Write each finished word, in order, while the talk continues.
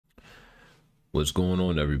What's going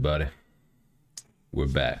on, everybody? We're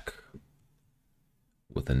back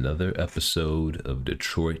with another episode of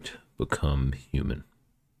Detroit Become Human.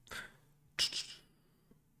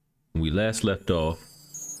 When we last left off,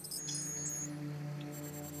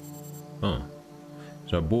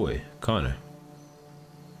 it's our boy Connor.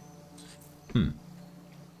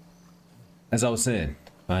 As I was saying,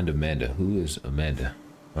 find Amanda. Who is Amanda?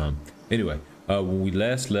 Anyway, when we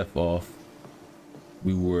last left off,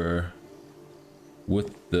 we were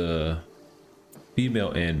with the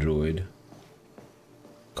female android,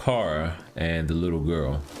 Kara, and the little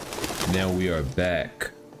girl. Now we are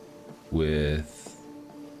back with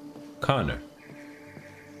Connor,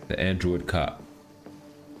 the android cop,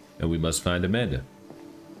 and we must find Amanda.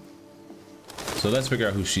 So let's figure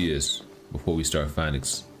out who she is before we start finding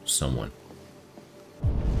someone.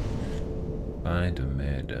 Find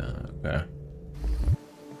Amanda. Okay.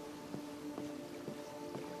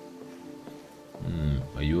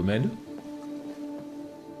 Are you Amanda?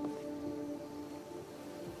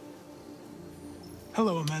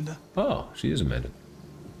 Hello, Amanda. Oh, she is Amanda.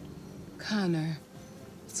 Connor,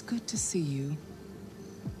 it's good to see you.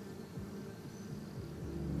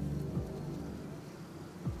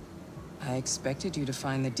 I expected you to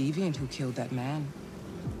find the deviant who killed that man.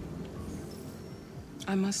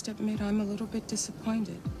 I must admit, I'm a little bit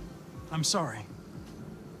disappointed. I'm sorry.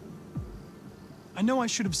 I know I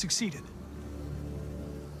should have succeeded.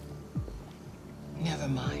 Never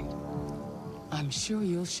mind. I'm sure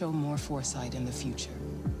you'll show more foresight in the future.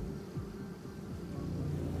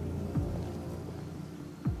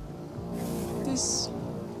 This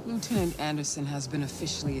Lieutenant Anderson has been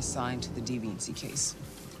officially assigned to the deviancy case.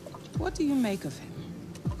 What do you make of him?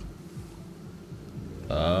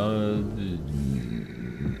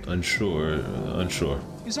 Unsure.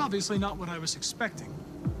 He's obviously not what I was expecting.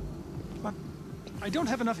 But I don't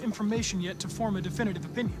have enough information yet to form a definitive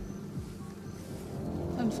opinion.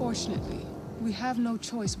 Unfortunately, we have no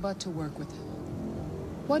choice but to work with him.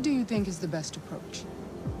 What do you think is the best approach?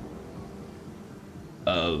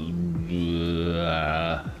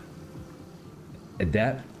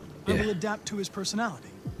 Adapt? I will adapt to his personality.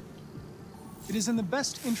 It is in the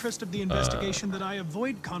best interest of the investigation that I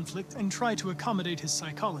avoid conflict and try to accommodate his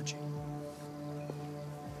psychology.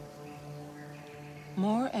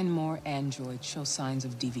 More and more androids show signs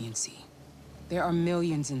of deviancy. There are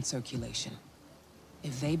millions in circulation.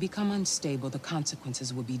 If they become unstable, the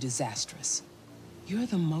consequences will be disastrous. You're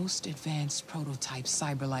the most advanced prototype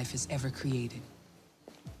CyberLife has ever created.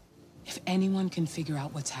 If anyone can figure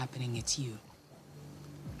out what's happening, it's you.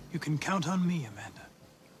 You can count on me, Amanda.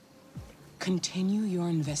 Continue your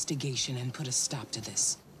investigation and put a stop to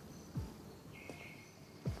this.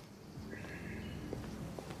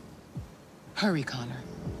 Hurry, Connor.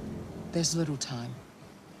 There's little time.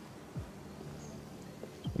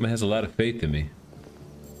 Woman has a lot of faith in me.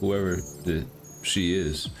 Whoever she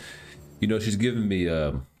is. You know, she's giving me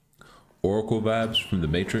Oracle vibes from the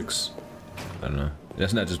Matrix. I don't know.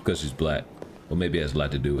 That's not just because she's black. Well, maybe it has a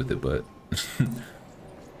lot to do with it, but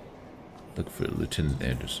look for Lieutenant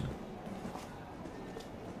Anderson.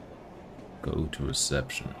 Go to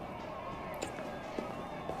reception.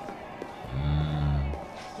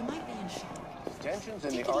 You might be in shock. Tensions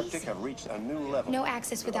in the Arctic have reached a new level. No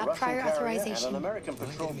access without prior authorization. And an American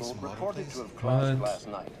patrol boat reported to have crashed last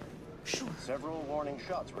night. Several warning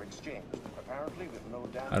shots were exchanged, apparently with no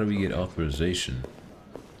damage. How do we get authorization?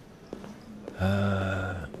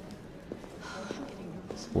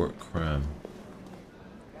 Work crime.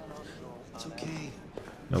 It's okay.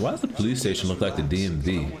 Now, why does the police station look like the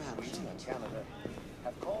DMV?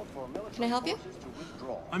 Can I help you?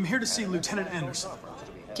 I'm here to see Lieutenant Anderson.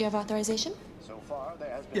 Do you have authorization? So far, there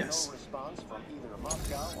has been Yes. no response from either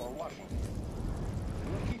Moscow or Washington.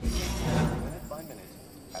 We'll keep you posted minute by minute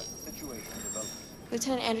as the situation develops.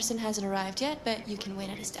 Lieutenant Anderson hasn't arrived yet, but you can wait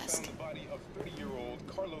at his desk.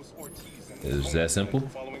 Is that simple?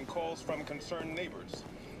 Following calls from concerned neighbors.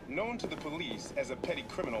 Known to the police as a petty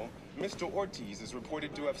criminal, Mr. Ortiz is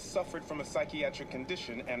reported to have suffered from a psychiatric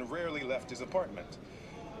condition and rarely left his apartment.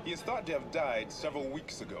 He is thought to have died several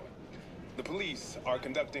weeks ago. The police are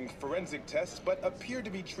conducting forensic tests, but appear to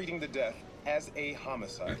be treating the death as a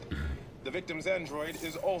homicide. The victim's android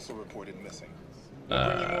is also reported missing. We'll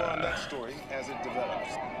bring you more on that story as it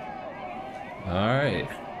develops. Alright.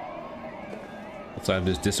 Looks like I'm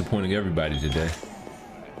just disappointing everybody today.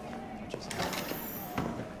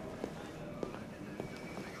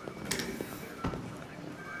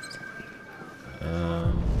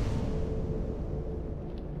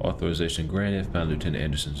 Authorization granted. Found Lieutenant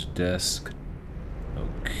Anderson's desk.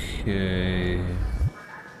 Okay.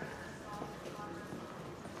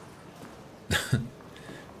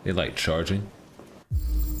 They like charging.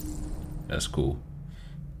 That's cool.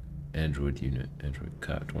 Android unit, Android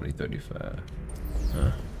cop 2035.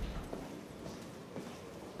 Huh?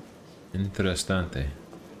 Interessante.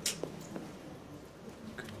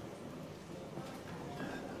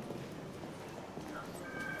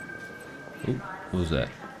 Ooh, what was that?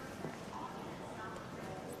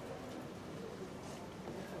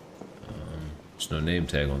 There's no name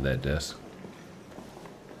tag on that desk.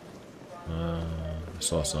 I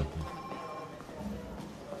saw something.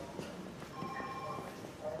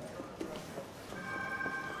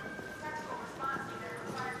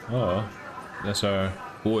 Oh, that's our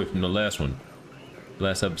boy from the last one.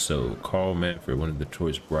 Last episode, Carl Manfred, one of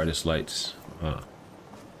Detroit's brightest lights.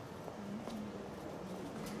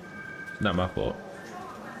 It's not my fault.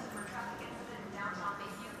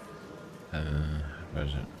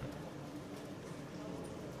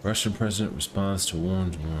 Russian president responds to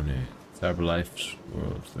warning. Cyberlife's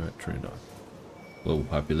world threat trade-off. Global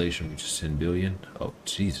population reaches 10 billion. Oh,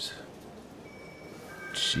 Jesus.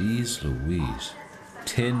 Jeez Louise.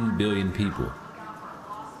 10 billion people.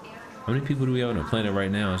 How many people do we have on the planet right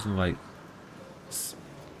now? Isn't it like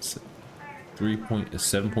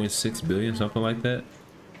 7.6 billion, something like that?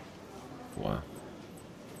 Wow.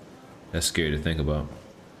 That's scary to think about.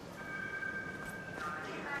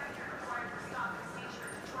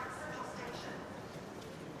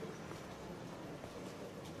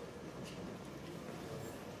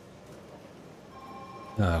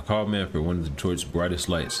 Carl Manfred, one of Detroit's brightest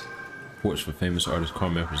lights. Reports for famous artist Carl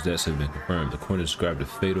Manfred's deaths have been confirmed. The coroner described a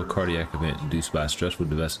fatal cardiac event induced by a stressful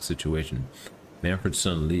domestic situation. Manfred's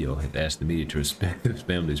son Leo had asked the media to respect his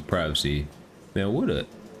family's privacy. Man, what a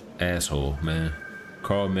asshole, man.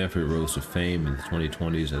 Carl Manfred rose to fame in the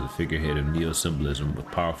 2020s as a figurehead of neo-symbolism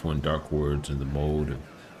with powerful and dark words in the mold of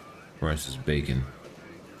Francis Bacon.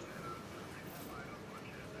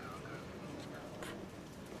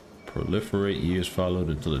 Proliferate years followed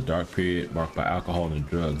until a dark period marked by alcohol and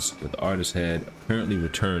drugs, but the artist had apparently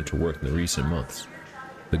returned to work in the recent months.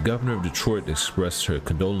 The governor of Detroit expressed her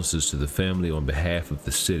condolences to the family on behalf of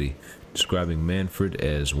the city, describing Manfred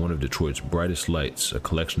as one of Detroit's brightest lights. A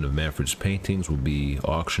collection of Manfred's paintings will be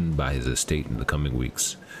auctioned by his estate in the coming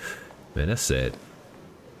weeks. Man, that's sad.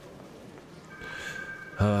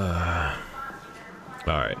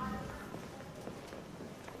 Alright.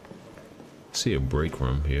 See a break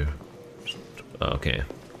room here. Okay.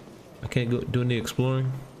 I can't go do any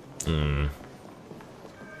exploring?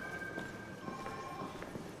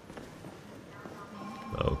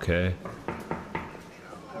 Okay.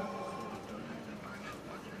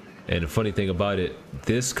 And the funny thing about it,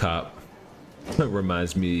 this cop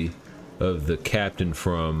reminds me of the captain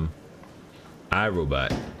from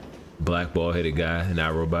iRobot. Black bald-headed guy in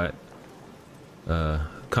iRobot.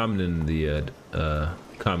 Comment in the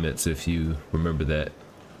comments if you remember that.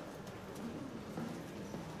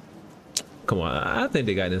 Come on, I think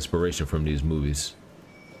they got inspiration from these movies.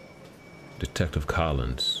 Detective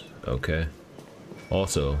Collins, okay.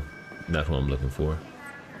 Also, not what I'm looking for.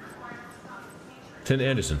 Lieutenant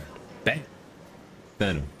Anderson, bang,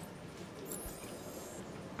 found him.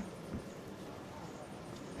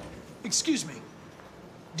 Excuse me.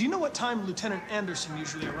 Do you know what time Lieutenant Anderson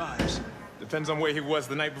usually arrives? Depends on where he was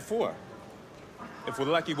the night before. If we're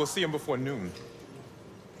lucky, we'll see him before noon.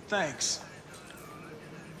 Thanks.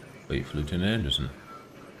 Wait for Lieutenant Anderson.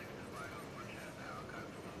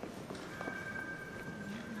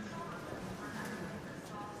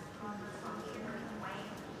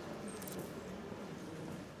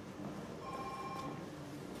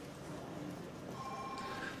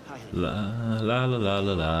 La la la la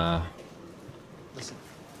la la. Listen.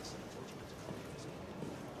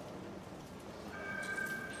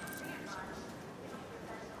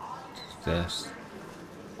 That's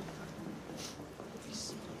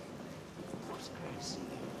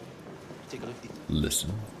Take a look.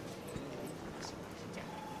 listen.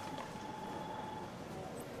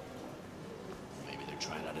 Maybe they're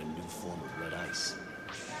trying out a new form of red ice.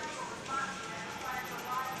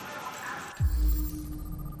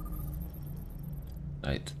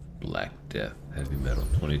 Night, Black Death, Heavy Metal,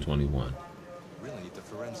 2021. Really need the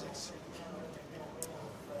forensics.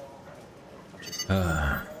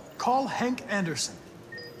 Call Hank Anderson.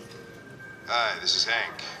 Hi, this is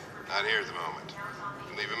Hank. Not here at the moment. You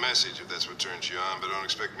can leave a message if that's what turns you on, but don't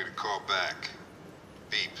expect me to call back.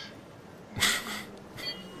 Beep.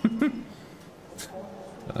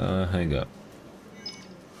 Hang up.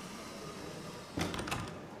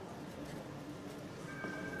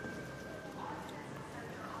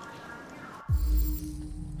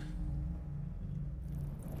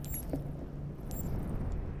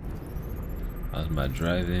 How's my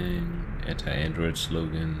driving? Anti-android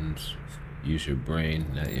slogans. Use your brain,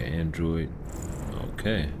 not your android.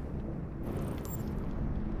 Okay.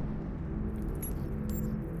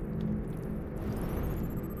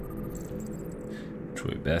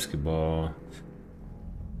 Detroit basketball.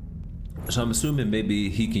 So I'm assuming maybe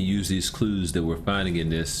he can use these clues that we're finding in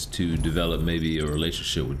this to develop maybe a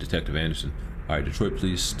relationship with Detective Anderson. All right, Detroit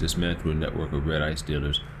police dismantled a network of red ice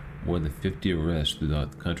dealers. More than 50 arrests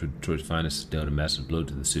throughout the country. Detroit's finest dealt a massive blow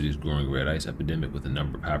to the city's growing red ice epidemic, with a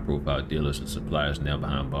number of high-profile dealers and suppliers now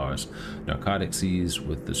behind bars. Narcotics seized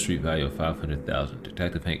with the street value of $500,000.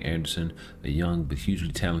 Detective Hank Anderson, a young but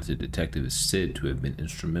hugely talented detective, is said to have been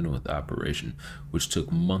instrumental in the operation, which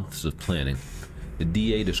took months of planning. The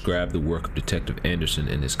DA described the work of Detective Anderson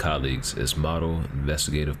and his colleagues as model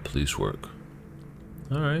investigative police work.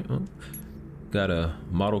 All right, well, got a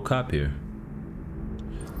model cop here.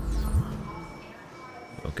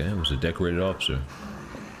 Okay, it was a decorated officer.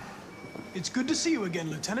 It's good to see you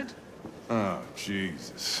again, Lieutenant. Oh,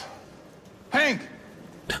 Jesus. Hank!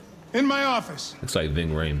 In my office. Looks like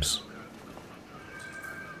Ving Rhames.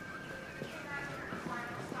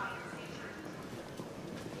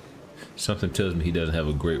 Something tells me he doesn't have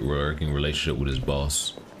a great working relationship with his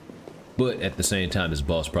boss. But at the same time, his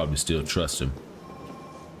boss probably still trusts him.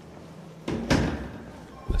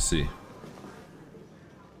 Let's see.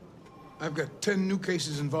 I've got 10 new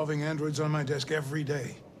cases involving androids on my desk every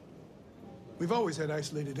day. We've always had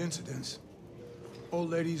isolated incidents.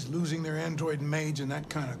 Old ladies losing their android maids and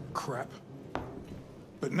that kind of crap.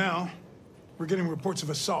 But now, we're getting reports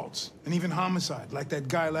of assaults and even homicide, like that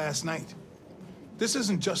guy last night. This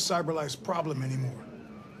isn't just CyberLife's problem anymore.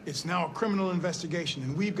 It's now a criminal investigation,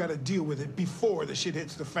 and we've got to deal with it before the shit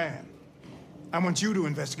hits the fan. I want you to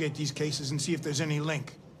investigate these cases and see if there's any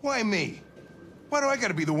link. Why me? Why do I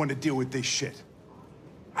gotta be the one to deal with this shit?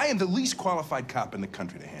 I am the least qualified cop in the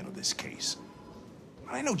country to handle this case.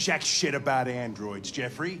 I know jack shit about androids,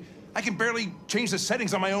 Jeffrey. I can barely change the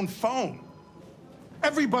settings on my own phone.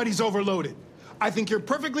 Everybody's overloaded. I think you're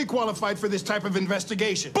perfectly qualified for this type of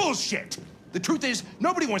investigation. Bullshit! The truth is,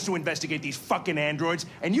 nobody wants to investigate these fucking androids,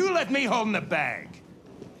 and you left me holding the bag.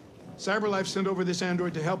 CyberLife sent over this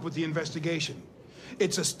android to help with the investigation.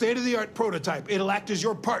 It's a state-of-the-art prototype. It'll act as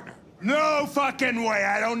your partner. No fucking way!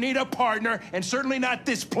 I don't need a partner, and certainly not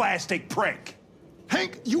this plastic prick.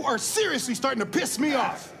 Hank, you are seriously starting to piss me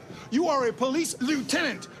off. You are a police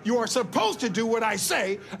lieutenant. You are supposed to do what I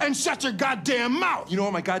say and shut your goddamn mouth. You know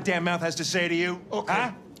what my goddamn mouth has to say to you? Okay,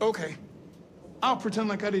 huh? Okay. I'll pretend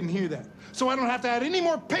like I didn't hear that, so I don't have to add any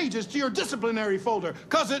more pages to your disciplinary folder,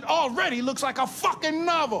 because it already looks like a fucking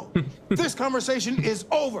novel. This conversation is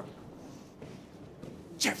over.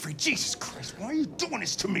 Jeffrey, Jesus Christ, why are you doing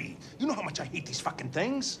this to me? You know how much I hate these fucking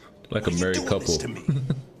things. Like why a married couple. This to me?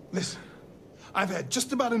 Listen, I've had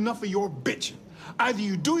just about enough of your bitching. Either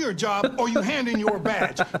you do your job or you hand in your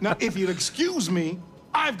badge. Now, if you'll excuse me,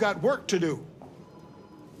 I've got work to do.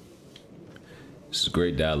 This is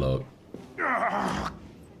great dialogue.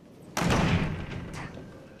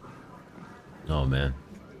 Oh man.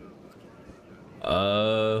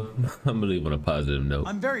 I'm gonna leave on a positive note.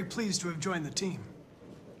 I'm very pleased to have joined the team.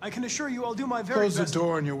 I can assure you I'll do my very best. Close the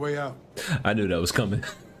door on your way out. I knew that was coming.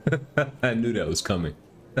 I knew that was coming.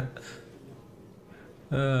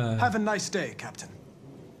 Have a nice day, Captain.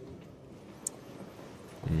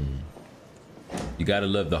 You gotta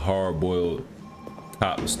love the hard-boiled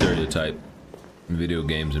cop stereotype in video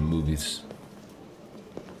games and movies.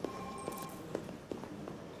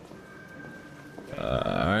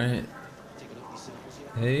 Alright.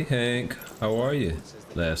 Hey Hank, how are you?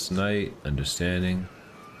 Last night, understanding.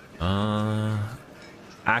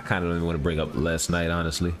 I kind of don't even want to bring up last night,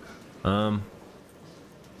 honestly.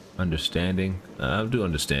 Understanding. I'll do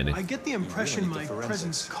understanding. I get the impression my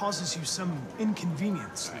presence causes you some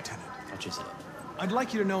inconvenience, Lieutenant. I'll chase it up. I'd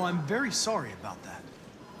like you to know I'm very sorry about that.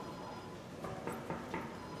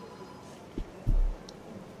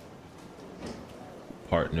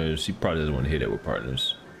 Partners. He probably doesn't want to hear that with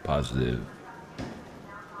partners. Positive.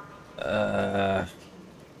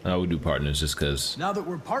 I would do partners just because. Now that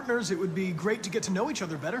we're partners, it would be great to get to know each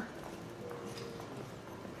other better.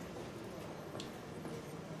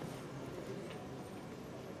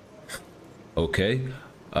 Okay.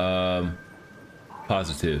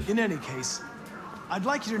 Positive. In any case, I'd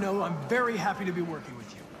like you to know I'm very happy to be working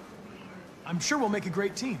with you. I'm sure we'll make a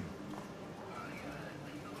great team.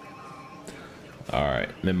 Alright,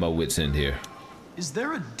 I'm in my wits end here. Is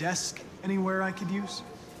there a desk anywhere I could use?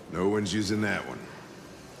 No one's using that one.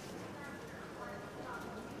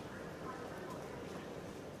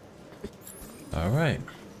 Alright.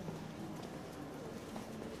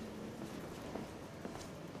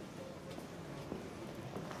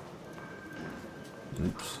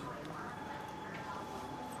 Oops.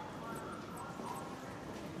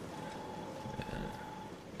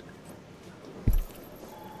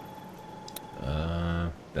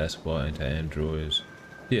 Basketball, anti-androids.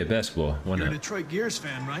 Yeah, basketball. Why You're a not? Detroit Gears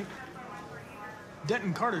fan, right?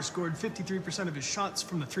 Denton Carter scored 53% of his shots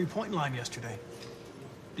from the three-point line yesterday.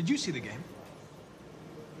 Did you see the game?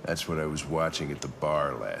 That's what I was watching at the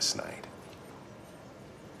bar last night.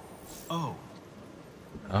 Oh.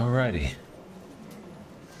 Alrighty.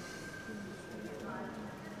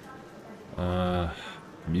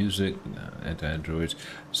 Music, anti-androids.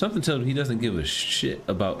 Something tells me he doesn't give a shit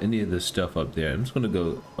about any of this stuff up there. I'm just gonna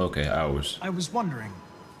go, okay, hours. I was wondering,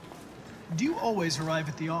 do you always arrive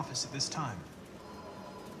at the office at this time?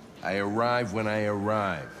 I arrive when I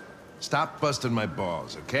arrive. Stop busting my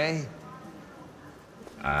balls, okay?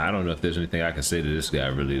 I don't know if there's anything I can say to this guy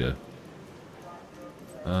really though.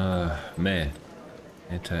 Man.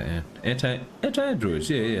 Anti-androids,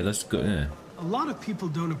 yeah, let's go, yeah. A lot of people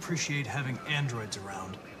don't appreciate having androids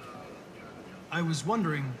around. I was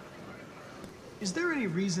wondering, is there any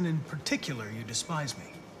reason in particular you despise me?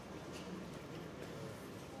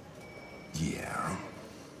 Yeah.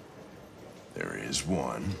 There is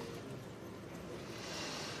one.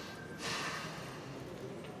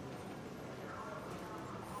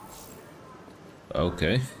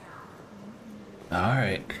 Okay.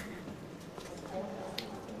 Alright.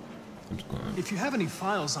 If you have any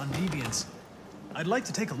files on deviants, I'd like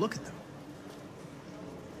to take a look at them.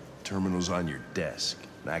 Terminal's on your desk.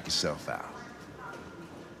 Knock yourself out.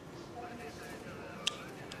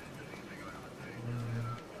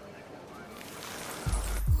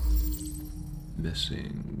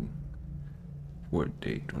 Missing. Court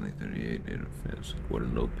date 2038. Date of offense.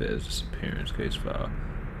 Gordon Lopez disappearance case file.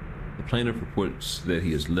 The plaintiff reports that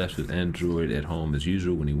he has left his android at home as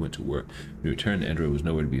usual when he went to work. When he returned, the android was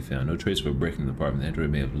nowhere to be found. No trace of a break in the apartment. The android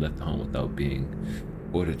may have left the home without being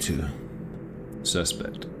ordered to.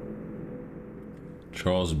 Suspect.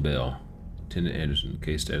 Charles Bell. Lieutenant Anderson.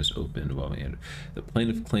 Case status open involving android. The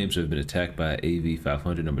plaintiff claims to have been attacked by AV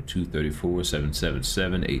 500 number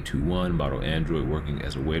 234-777-821 model android working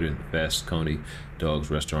as a waiter in the Fast Coney Dogs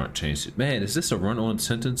restaurant chain. Man, is this a run-on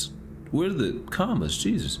sentence? Where are the commas?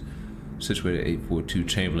 Jesus. Situated at 842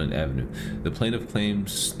 Chamberlain Avenue. The plaintiff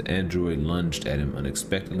claims the android lunged at him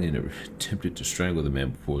unexpectedly and attempted to strangle the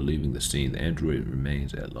man before leaving the scene. The android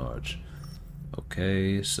remains at large.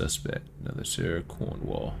 Okay, suspect. Another Sarah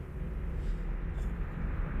Cornwall.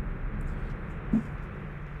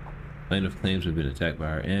 Plaintiff claims to have been attacked by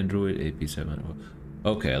her android, AP700.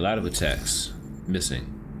 Okay, a lot of attacks. Missing.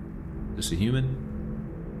 Is this a human?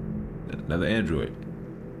 Another android.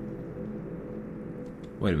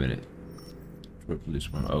 Wait a minute. Police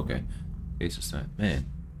department. Okay. Case assigned. Man.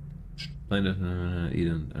 Plaintiff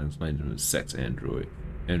Eden explained to him as sex android.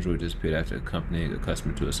 Android disappeared after accompanying a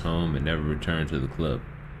customer to his home and never returned to the club.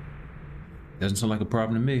 Doesn't sound like a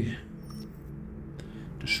problem to me.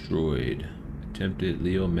 Destroyed. Attempted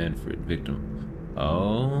Leo Manfred. Victim.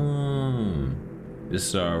 Oh. This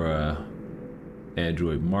is our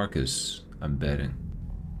android Markus, I'm betting.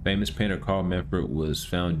 Famous painter Carl Manfred was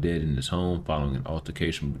found dead in his home following an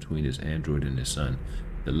altercation between his android and his son.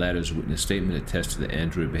 The latter's witness statement attests to the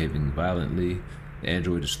android behaving violently. The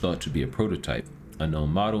android is thought to be a prototype, unknown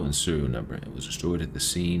model and serial number, and was destroyed at the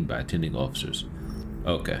scene by attending officers.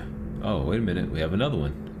 Okay. Oh, wait a minute. We have another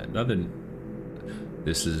one.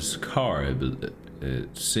 This is Carr,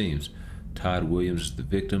 it seems. Todd Williams is the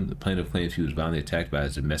victim. The plaintiff claims he was violently attacked by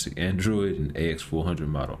his domestic android, an AX400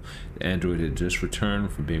 model. The android had just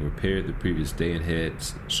returned from being repaired the previous day and had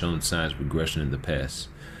shown signs of regression in the past.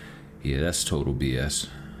 Yeah, that's total BS.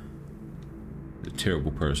 A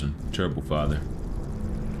terrible person, terrible father.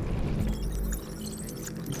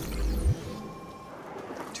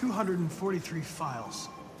 243 files.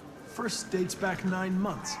 First dates back 9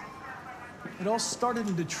 months. It all started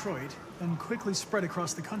in Detroit and quickly spread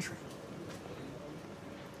across the country.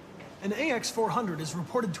 An AX400 is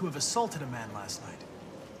reported to have assaulted a man last night.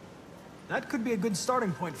 That could be a good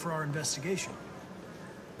starting point for our investigation.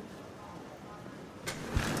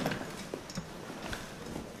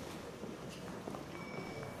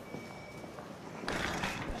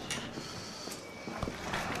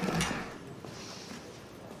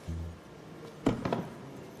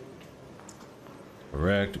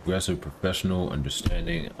 Direct, aggressive, professional,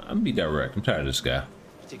 understanding. I'm gonna be direct. I'm tired of this guy.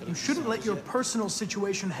 You shouldn't let your personal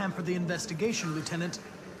situation hamper the investigation, Lieutenant.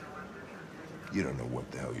 You don't know what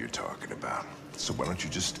the hell you're talking about. So why don't you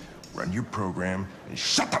just run your program and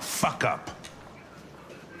shut the fuck up?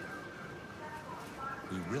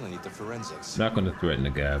 We really need the forensics. Not gonna threaten the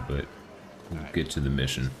guy, but we'll get to the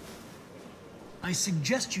mission. I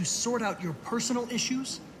suggest you sort out your personal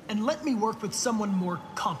issues and let me work with someone more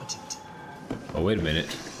competent. Oh, wait a minute.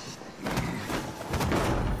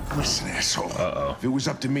 Listen, asshole. Uh-oh. If it was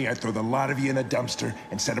up to me, I'd throw the lot of you in a dumpster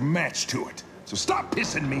and set a match to it. So stop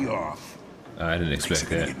pissing me off. I didn't expect It's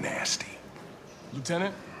gonna that. get nasty.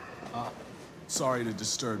 Lieutenant, sorry to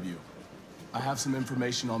disturb you. I have some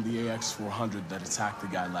information on the AX-400 that attacked the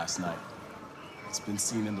guy last night. It's been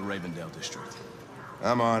seen in the Ravendale district.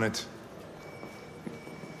 I'm on it.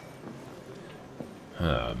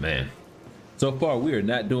 Oh, man. So far, we are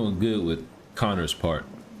not doing good with Connor's part.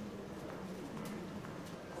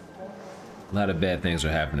 A lot of bad things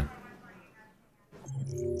are happening.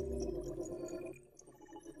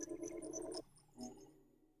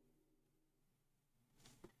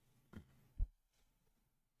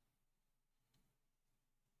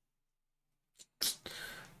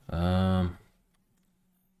 I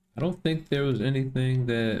don't think there was anything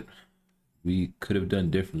that we could have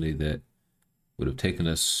done differently that would have taken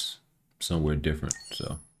us somewhere different,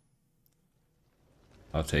 so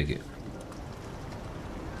I'll take it.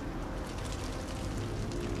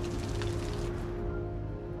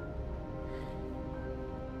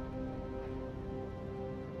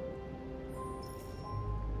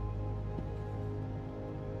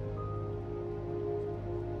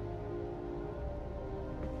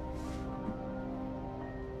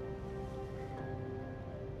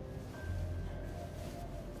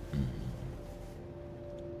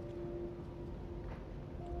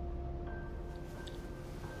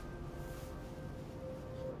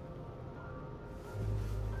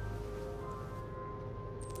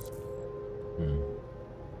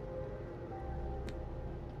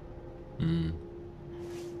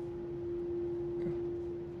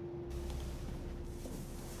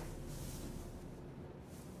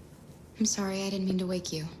 I'm sorry, I didn't mean to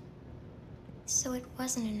wake you. So it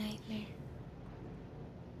wasn't a nightmare.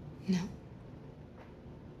 No.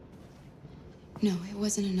 No, it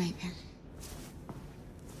wasn't a nightmare.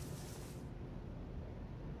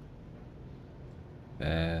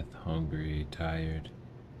 Bath, hungry, tired.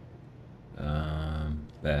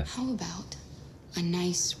 Bath. How about a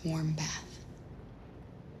nice warm bath?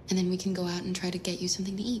 And then we can go out and try to get you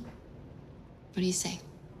something to eat. What do you say?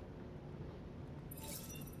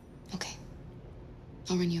 Okay.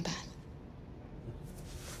 I'll run you a bath.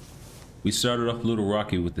 We started off a little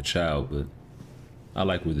rocky with the child, but I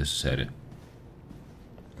like where this is headed.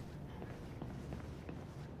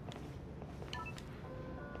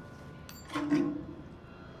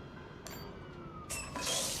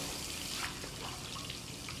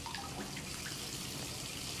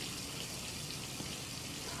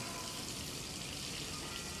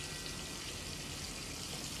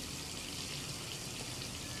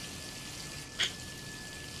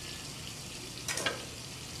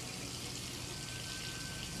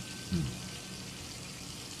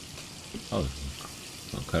 Oh,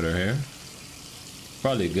 gonna cut her hair?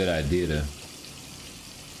 Probably a good idea to.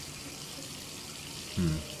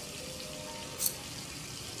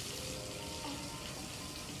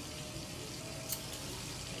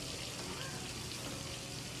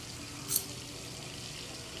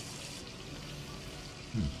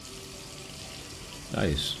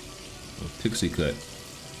 Nice. A pixie cut.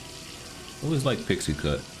 Always like pixie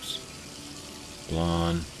cuts.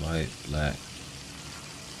 Blonde, white, black.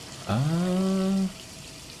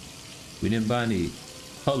 We didn't buy any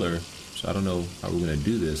color, so I don't know how we're gonna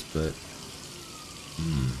do this, but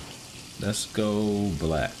let's go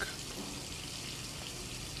black.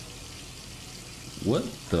 What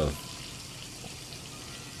the?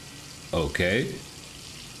 Okay.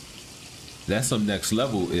 That's some next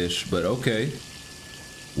level-ish, but okay.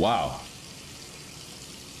 Wow.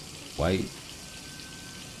 White.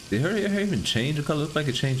 Did her hair even change the color? Looks like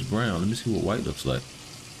it changed brown. Let me see what white looks like.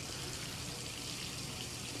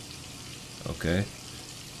 Okay.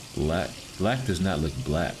 Black. Black does not look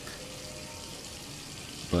black.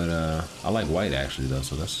 But I like white actually though,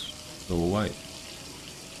 so let's go with white.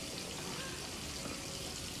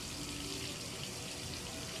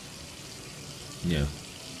 Yeah.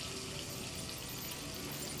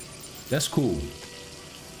 That's cool.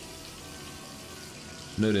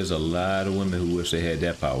 I know there's a lot of women who wish they had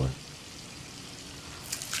that power.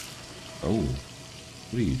 Oh.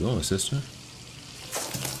 What are you doing, sister?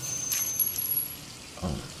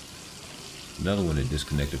 Oh. Another one that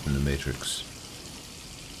disconnected from the Matrix.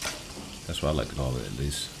 That's what I like to call it, at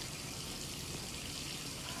least.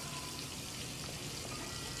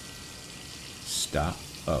 Stop.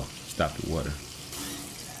 Oh, stop the water.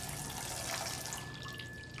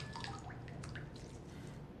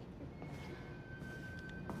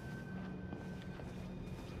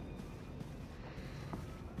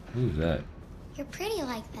 Who's that? You're pretty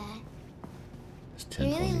like that. It's You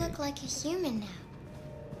really 1028. look like a human now.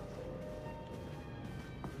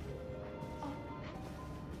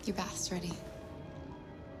 Your bath's ready.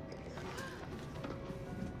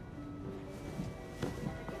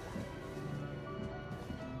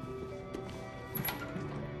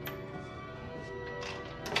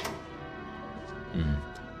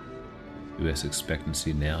 U.S.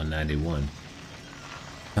 expectancy now 91.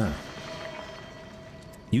 Huh.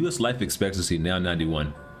 U.S. life expectancy now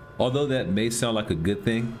 91. Although that may sound like a good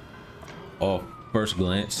thing off first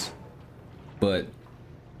glance, but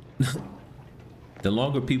the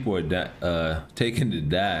longer people are taken to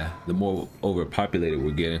die, the more overpopulated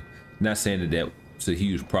we're getting. Not saying that that's a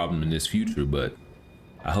huge problem in this future, but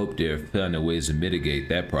I hope they're finding ways to mitigate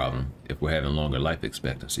that problem if we're having longer life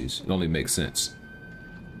expectancies. It only makes sense.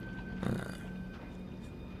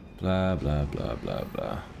 Blah, blah, blah, blah,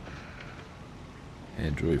 blah.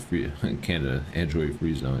 Android free, Canada, Android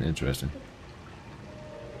free zone, interesting.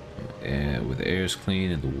 And with the air is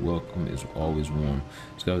clean and the welcome is always warm.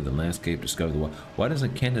 Discover the landscape, discover the wild. Why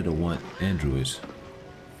doesn't Canada want androids?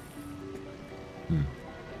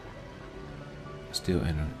 Still,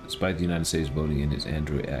 despite the United States voting in its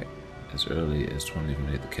Android Act as early as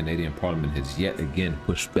 2028, the Canadian Parliament has yet again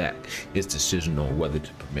pushed back its decision on whether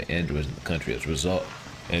to permit androids in the country. As a result,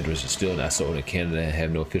 androids are still not sold in Canada and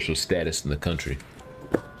have no official status in the country.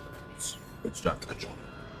 Let's drop the control.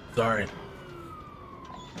 Sorry.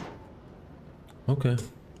 Okay.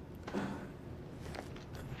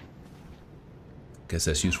 Guess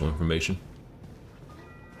that's useful information.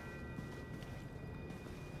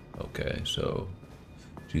 Okay, so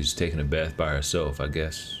she's taking a bath by herself. I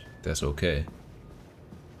guess that's okay.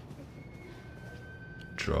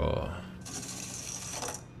 Draw.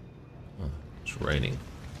 Oh, it's raining.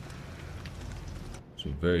 It's a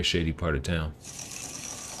very shady part of town.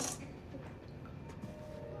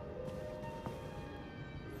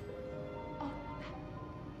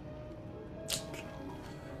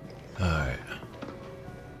 Alright.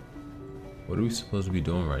 What are we supposed to be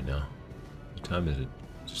doing right now? What time is it?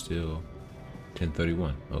 It's still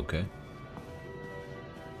 10:31. Okay.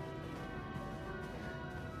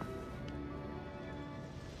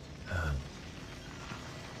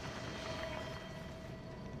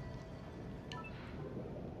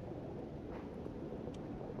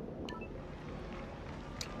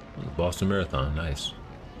 Boston Marathon, nice.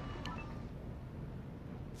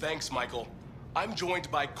 Thanks, Michael. I'm joined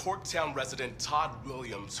by Corktown resident Todd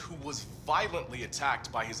Williams, who was violently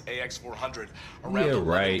attacked by his AX-400 around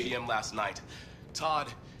 11 p.m. last night. Todd,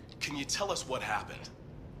 can you tell us what happened?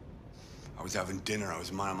 I was having dinner. I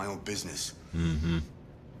was minding my own business. The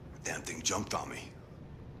damn thing jumped on me.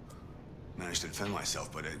 Managed to defend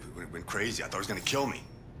myself, but it went crazy. I thought it was gonna kill me.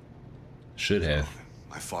 Should have.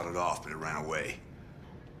 I fought it off, but it ran away.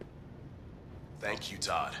 Thank you,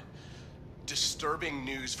 Todd. Disturbing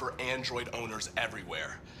news for Android owners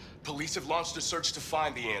everywhere. Police have launched a search to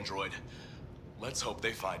find the android. Let's hope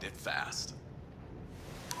they find it fast.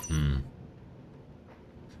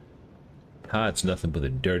 Todd's nothing but a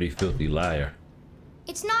dirty, filthy liar.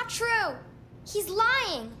 It's not true. He's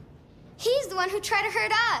lying. He's the one who tried to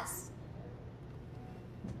hurt us.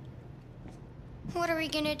 What are we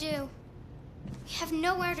gonna do? We have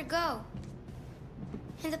nowhere to go.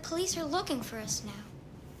 And the police are looking for us now.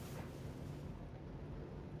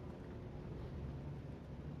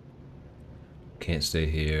 Can't stay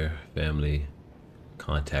here. Family.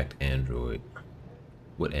 Contact Android.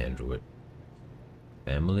 What Android?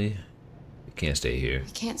 Family? You can't stay here.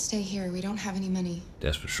 We can't stay here. We don't have any money.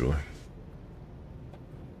 That's for sure.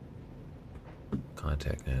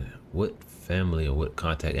 Contact Android. What family or what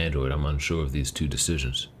contact Android? I'm unsure of these two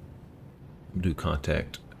decisions. Do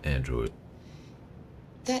contact Android.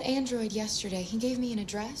 That android yesterday, he gave me an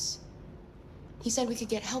address. He said we could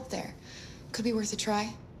get help there. Could be worth a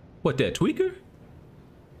try. What, that tweaker?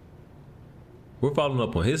 We're following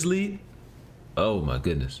up on his lead? Oh my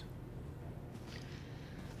goodness.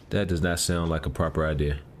 That does not sound like a proper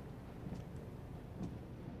idea.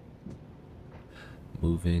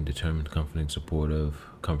 Moving, determined, comforting, supportive,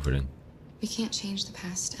 comforting. We can't change the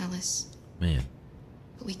past, Alice. Man.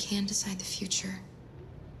 But we can decide the future.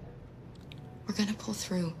 We're gonna pull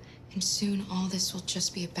through, and soon all this will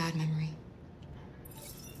just be a bad memory.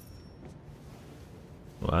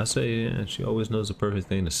 Well, I say, yeah, she always knows the perfect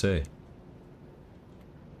thing to say.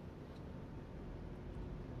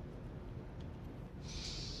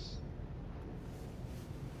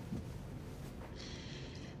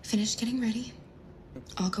 Finished getting ready.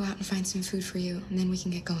 I'll go out and find some food for you, and then we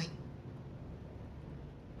can get going.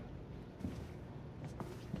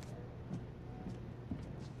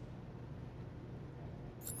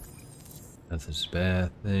 That's this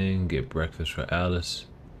bath thing. Get breakfast for Alice.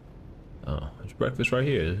 Oh, there's breakfast right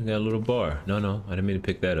here. We got a little bar. No, I didn't mean to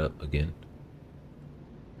pick that up again.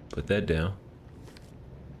 Put that down.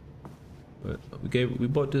 But we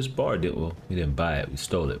bought this bar, well, we didn't buy it, we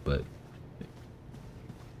stole it, but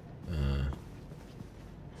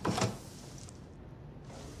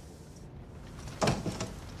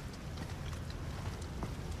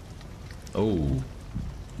oh.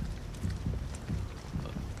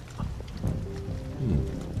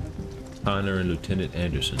 Connor and Lieutenant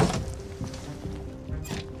Anderson.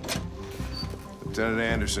 Lieutenant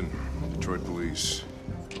Anderson, Detroit Police.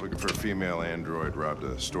 Looking for a female android robbed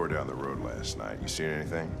a store down the road last night. You seen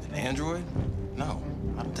anything? An android? No,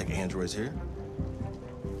 I don't take androids here.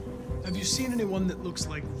 Have you seen anyone that looks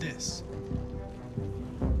like this?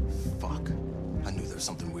 Fuck. I knew there was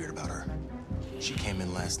something weird about her. She came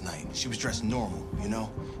in last night. She was dressed normal, you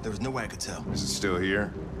know? There was no way I could tell. Is it still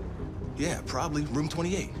here? Yeah, probably. Room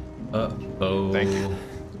 28. Uh-oh. Thank you.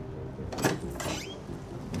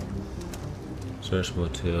 Search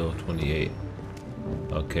Motel 28.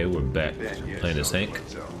 Okay, we're back. Playing as Hank.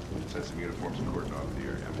 Send some uniforms and cordon off the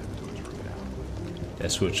area. I'm heading to its room now.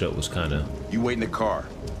 That switch up was kind of... You wait in the car.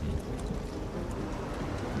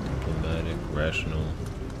 Diplomatic, rational,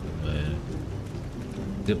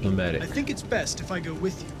 diplomatic. I think it's best if I go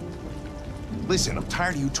with you. Listen, I'm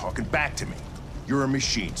tired of you talking back to me. You're a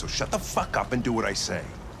machine, so shut the fuck up and do what I say.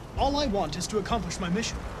 All I want is to accomplish my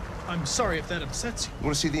mission. I'm sorry if that upsets you. You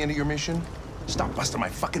want to see the end of your mission? Stop busting my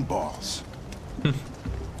fucking balls.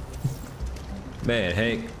 Man,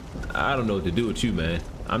 Hank, I don't know what to do with you, man.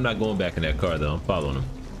 I'm not going back in that car, though. I'm following him.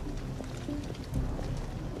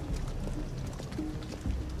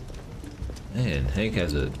 Man, Hank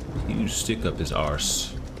has a huge stick up his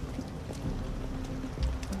arse.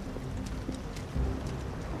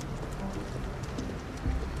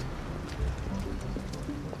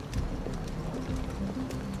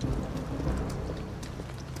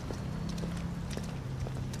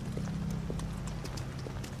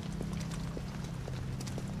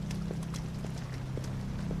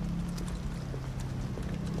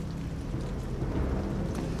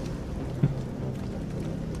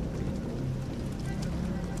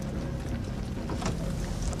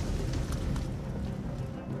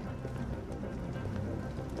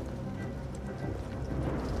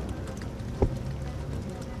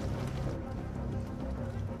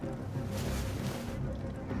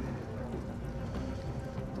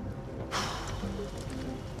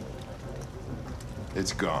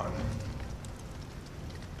 It's gone.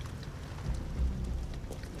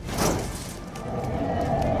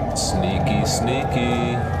 Sneaky,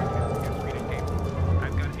 sneaky.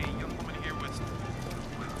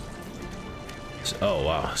 Oh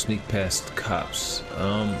wow, sneak past cops.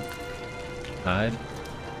 Hide.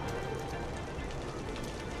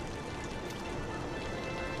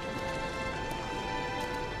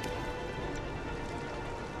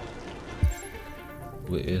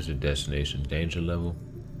 Where is the destination? Danger level?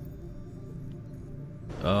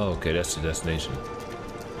 Oh, okay, that's the destination.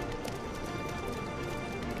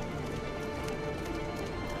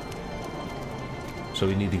 So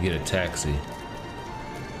we need to get a taxi.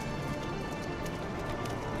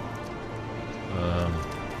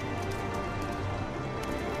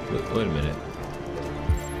 Wait a minute.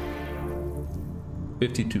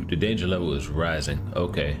 52, the danger level is rising.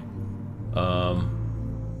 Okay. Cop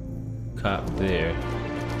there.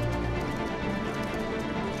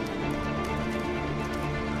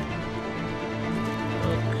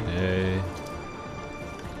 Okay.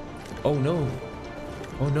 Oh no.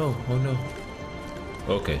 Oh no. Oh no.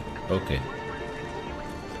 Okay. Okay.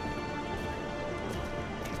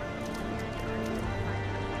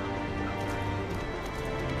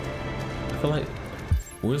 I feel like,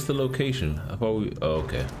 where's the location? I thought we, oh,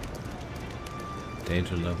 okay.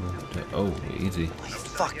 Danger level. Oh, easy.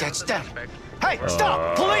 Fuck, that's them. Hey,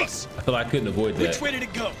 stop! Police! I feel like I couldn't avoid that. Which way did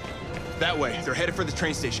it go? That way. They're headed for the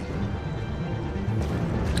train station.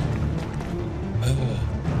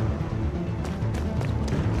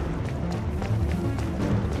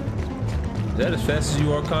 Is that as fast as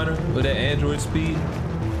you are, Connor? With that android speed?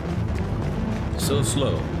 So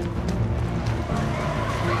slow.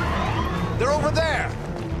 They're over there!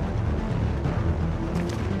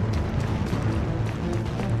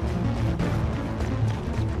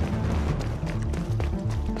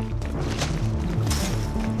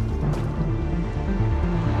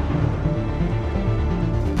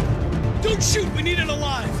 Don't shoot! We need it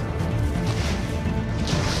alive!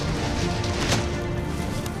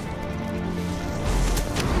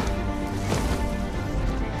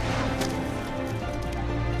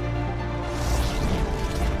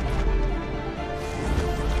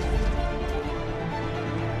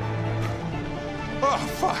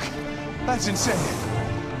 That's insane.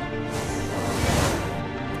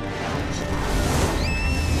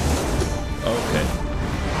 Okay.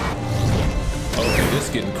 Okay, this is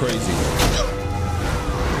getting crazy.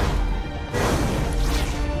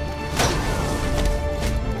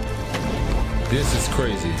 This is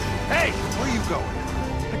crazy. Hey, where are you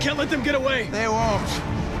going? I can't let them get away. They won't.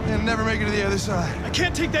 They'll never make it to the other side. I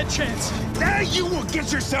can't take that chance. Now you will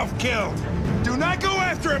get yourself killed. Do not go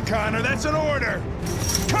after him, Connor. That's an order.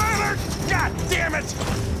 Connor! God damn it!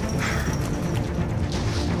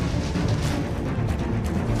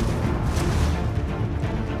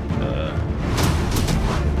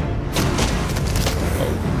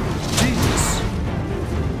 Oh, Jesus.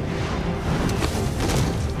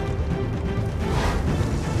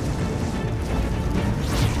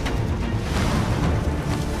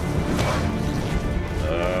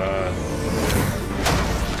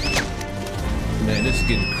 Man, this is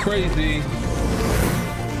getting crazy.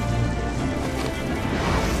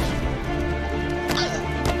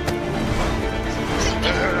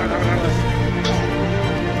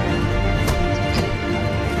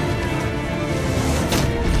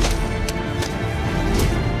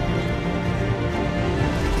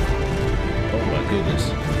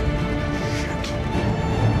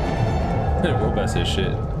 Robot says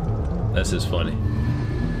shit. That's just funny.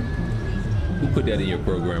 Who put that in your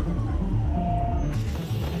program?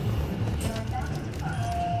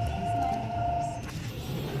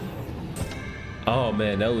 Oh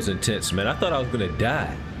man, that was intense, man. I thought I was gonna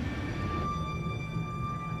die.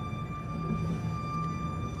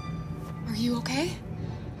 Are you okay?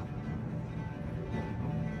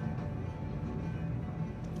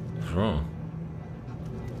 What's wrong?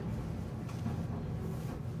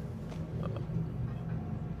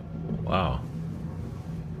 Wow.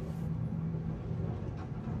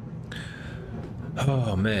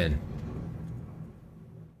 Oh man.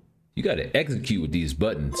 You gotta execute with these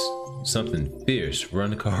buttons. Something fierce. Run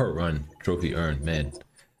the car, run. Trophy earned, man.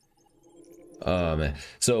 Oh man.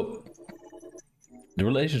 So the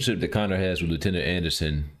relationship that Connor has with Lieutenant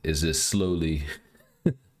Anderson is just slowly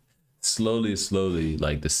slowly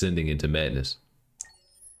like descending into madness.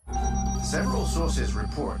 Several sources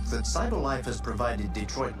report that CyberLife has provided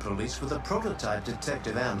Detroit police with a prototype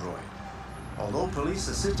detective android. Although police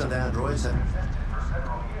assistant androids have existed for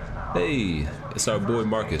several years now. Hey, it's our boy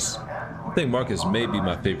Markus. I think Markus may be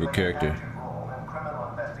my favorite character. Criminal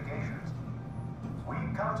investigations. We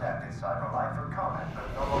contacted CyberLife for comment,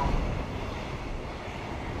 but no longer.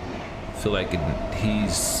 I feel like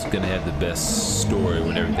he's gonna have the best story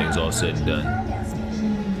when everything's all said and done.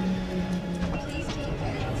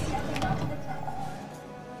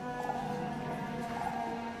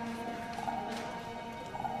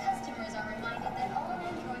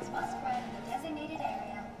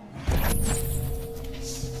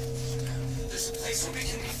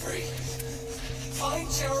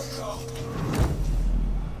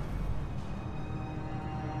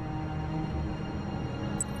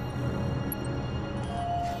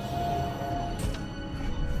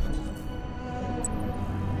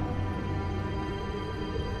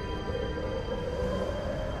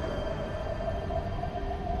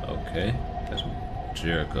 Okay, that's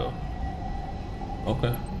Jericho.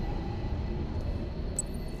 Okay.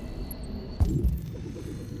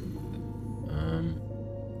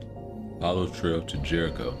 Follow trail to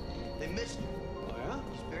Jericho. They missed you. Oh yeah?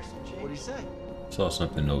 Spare some change. What do you say? Saw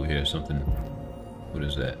something over here. Something. What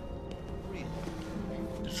is that?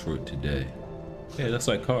 Detroit today. Yeah, that's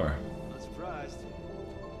like car. Not surprised.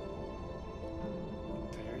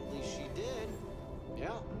 Apparently she did.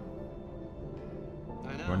 Yeah.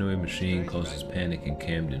 I know. Runaway machine causes panic in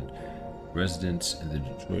Camden. Residents in the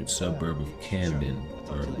Detroit suburb of Camden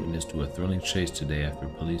were witness to a thrilling chase today after a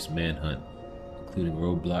police manhunt, including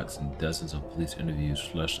roadblocks and dozens of police interviews,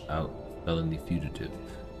 flushed out a felony fugitive.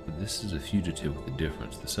 But this is a fugitive with a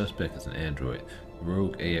difference. The suspect is an android. The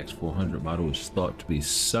rogue AX400 model is thought to be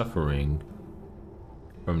suffering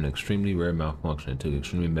from an extremely rare malfunction and took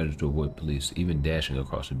extreme measures to avoid police, even dashing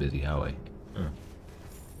across a busy highway.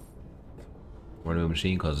 Runaway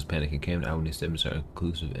machine causes panic in Camden. Eyewitness statements are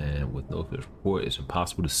inconclusive, and with no official report, it's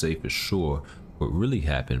impossible to say for sure what really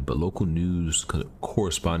happened, but local news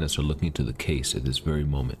correspondents are looking into the case at this very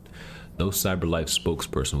moment. No CyberLife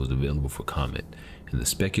spokesperson was available for comment, and the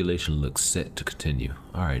speculation looks set to continue.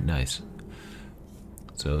 All right, nice.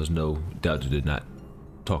 So there's no doubt that they're not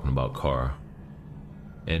talking about car.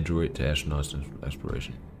 Android to astronauts and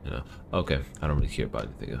exploration. You know. Okay, I don't really care about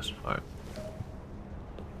anything else. All right.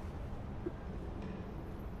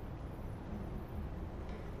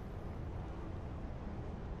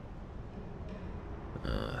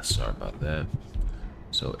 Sorry about that.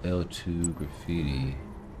 So L2 graffiti.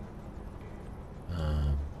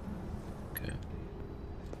 Okay.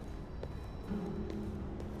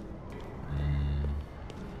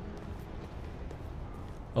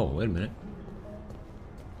 Oh, wait a minute.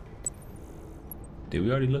 Did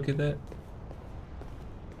we already look at that?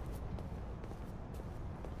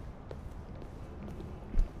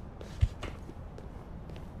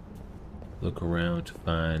 Look around to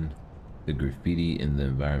find the graffiti in the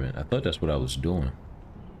environment. I thought that's what I was doing.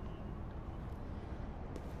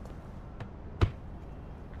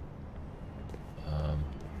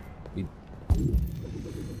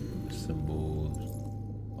 Symbols.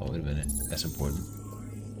 Oh, wait a minute. That's important.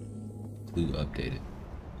 Clue updated.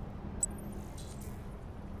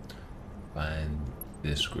 Find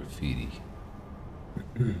this graffiti.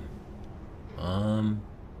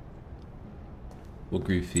 What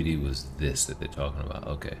graffiti was this that they're talking about?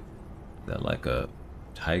 Okay. Is that like a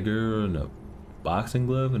tiger and a boxing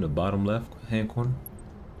glove in the bottom left hand corner?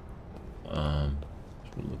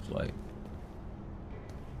 That's what it looks like.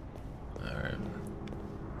 Alright.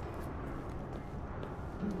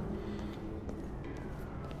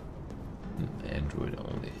 Android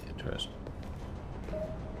only. Interesting.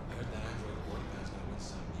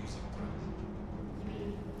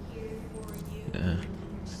 Yeah.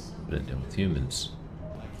 But then with humans.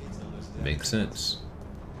 Makes sense.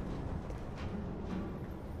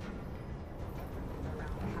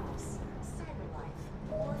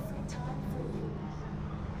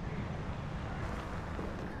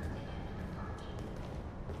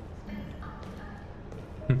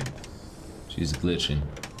 She's glitching.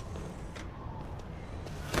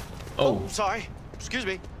 Oh, sorry. Excuse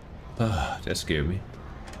me. That scared me.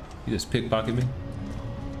 You just pickpocket me?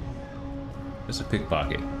 That's a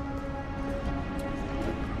pickpocket.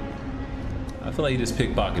 I feel like he just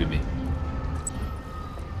pickpocketed me.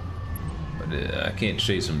 But I can't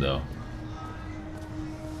chase him though.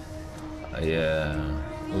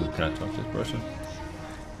 Oh, can I talk to this person?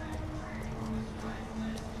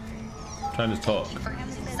 I'm trying to talk.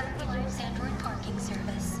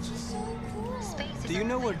 Do you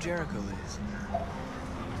know where Jericho is?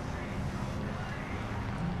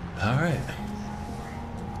 Alright.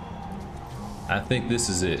 I think this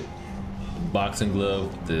is it. Boxing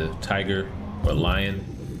glove, the tiger or lion.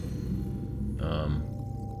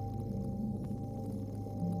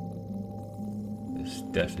 It's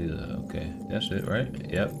definitely okay. That's it, right?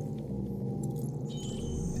 Yep.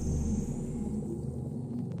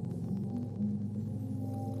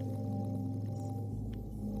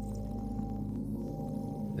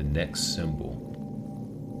 The next symbol.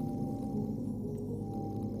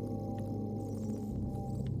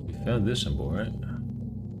 We found this symbol, right?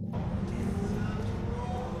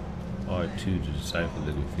 R2 to decipher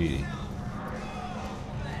the graffiti.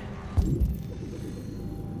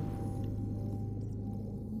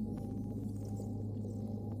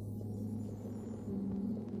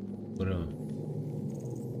 What else?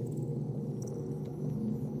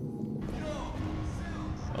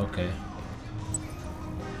 Okay.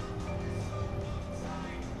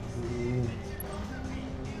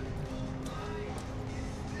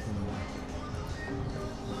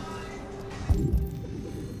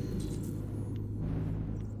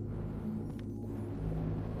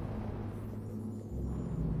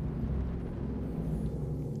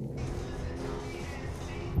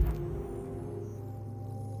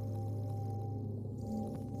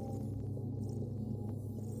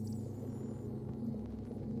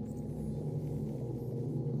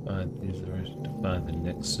 These are to find the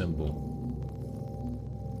next symbol.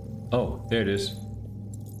 Oh, there it is.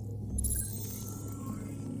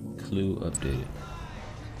 Clue updated.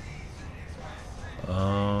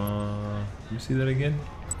 Let me see that again.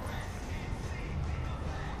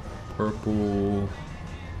 Purple,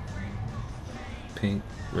 pink,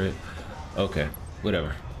 red. Okay,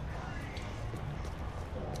 whatever.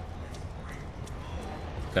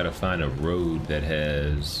 Gotta find a road that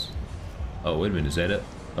has. Oh, wait a minute, is that it?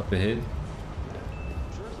 Up ahead?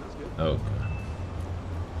 Okay.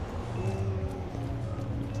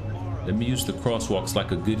 Let me use the crosswalks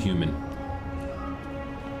like a good human.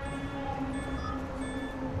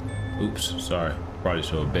 Oops, sorry. Probably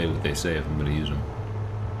should obey what they say if I'm gonna use them.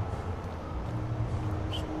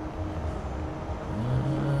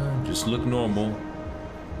 Just look normal.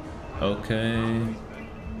 Okay.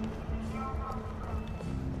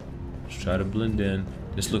 Just try to blend in.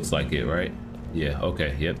 This looks like it, right? Yeah,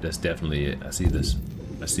 okay, yep, that's definitely it. I see this.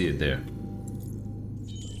 I see it there.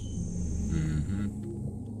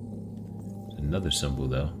 Another symbol,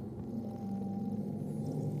 though.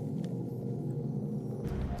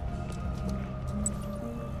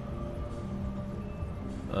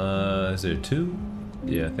 Is there two?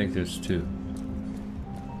 Yeah, I think there's two.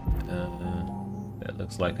 That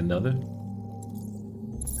looks like another.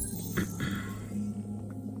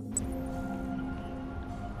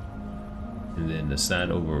 And then the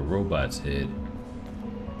sign over a robot's head.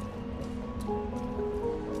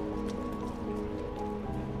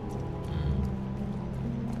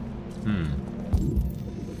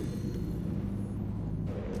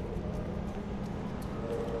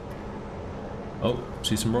 Oh,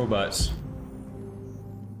 see some robots.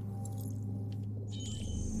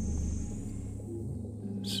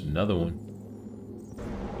 There's another one.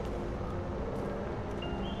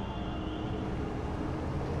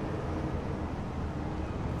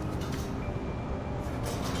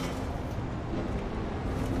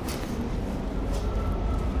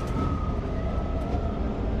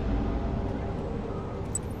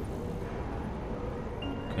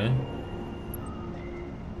 Okay.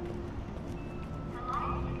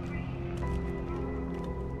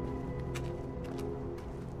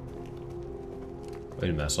 Wait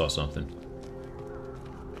a minute, I saw something.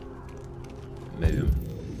 Maybe.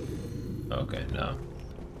 Okay, no.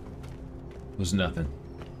 It was nothing.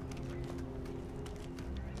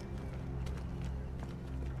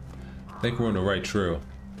 I think we're on the right trail.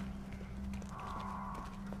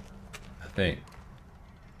 I think.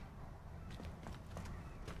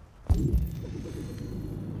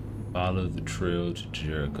 Follow the trail to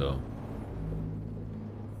Jericho.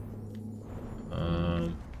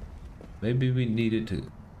 Maybe we needed to.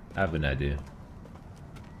 I have an idea.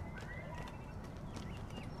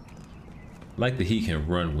 Like that he can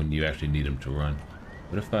run when you actually need him to run.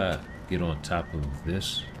 What if I get on top of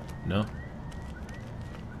this? No?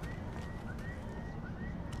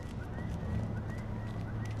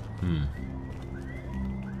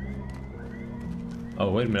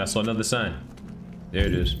 Oh, wait a minute. I saw another sign. There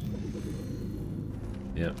it is.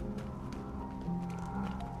 Yep.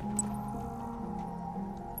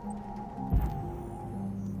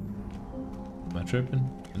 Am I tripping?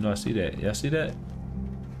 No, I see that. Yeah, I see that.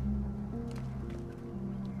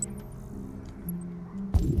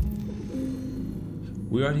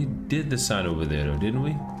 We already did the sign over there, though, didn't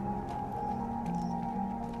we?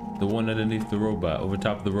 The one underneath the robot, over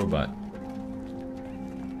top of the robot.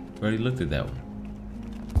 We already looked at that one.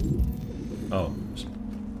 Oh,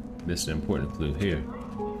 missed an important clue here.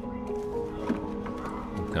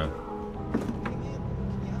 Okay.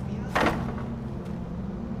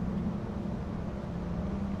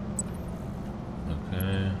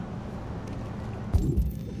 Okay.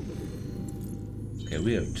 Okay,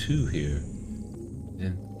 we have 2 here.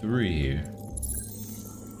 And 3 here.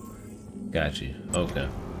 Got you. Okay.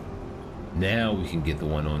 Now we can get the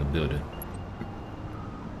one on the building.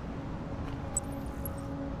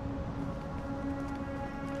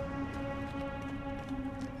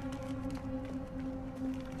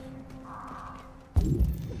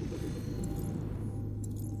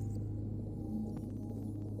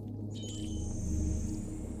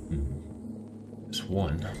 This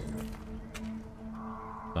one.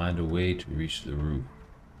 Find a way to reach the roof.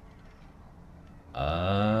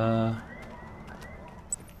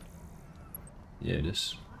 Yeah,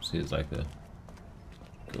 this seems like a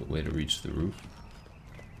good way to reach the roof.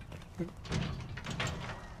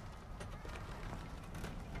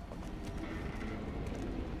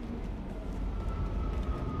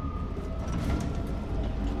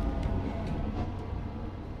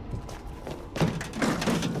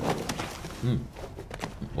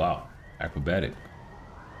 Wow, acrobatic.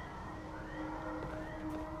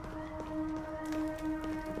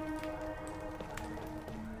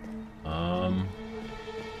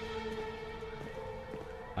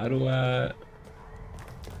 How do I...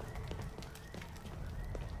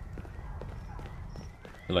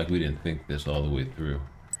 feel like we didn't think this all the way through.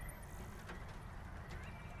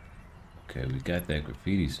 Okay, we got that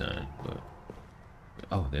graffiti sign, but...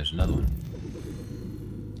 oh, there's another one.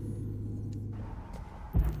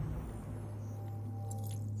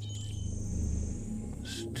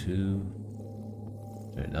 There's 2.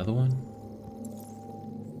 Is there another one?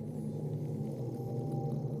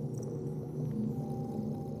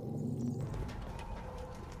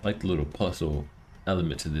 I like the little puzzle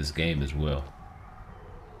element to this game as well.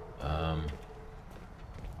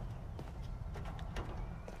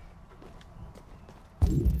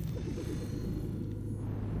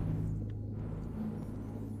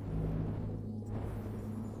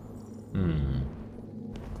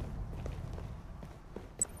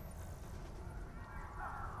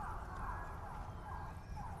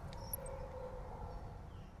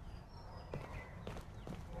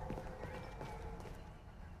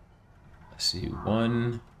 I see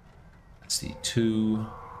 1. I see 2.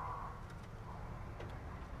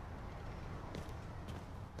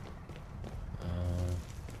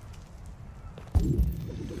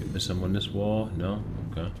 There's some on this wall? No?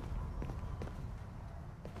 Okay.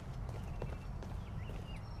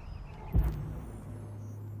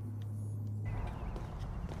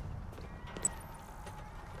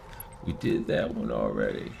 We did that one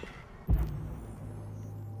already.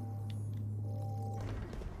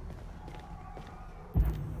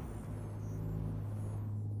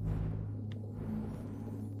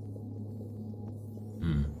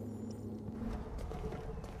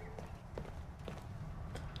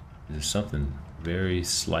 There's something very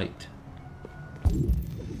slight.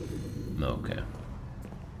 Okay.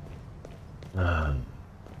 I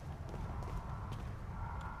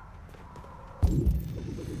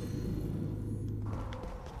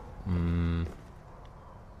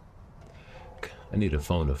need to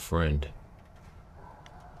phone a friend.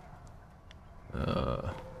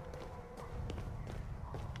 I'm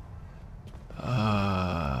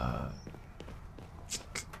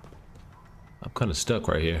kind of stuck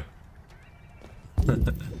right here.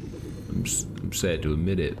 I'm sad to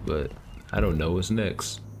admit it, but I don't know what's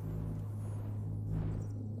next.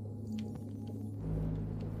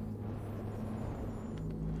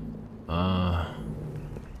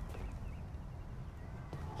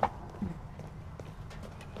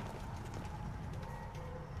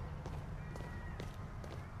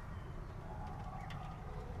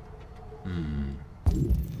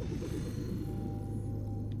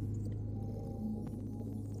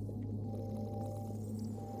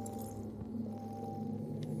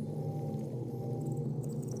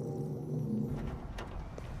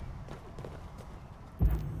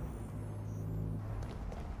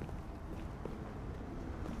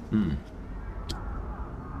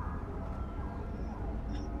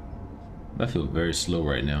 I feel very slow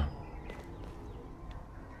right now.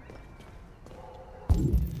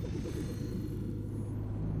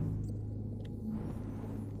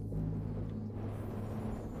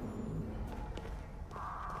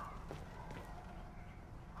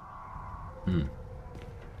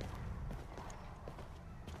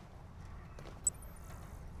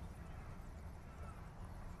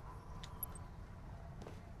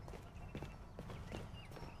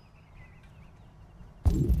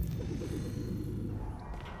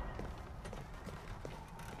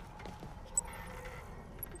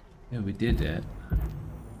 Yeah, we did that.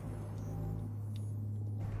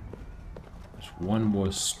 There's one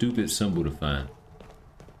more stupid symbol to find.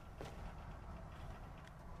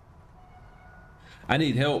 I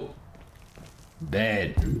need help.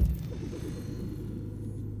 Bad.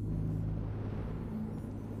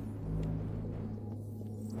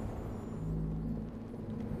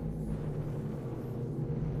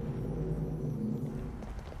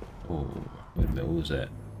 Oh, wait a minute, what was that?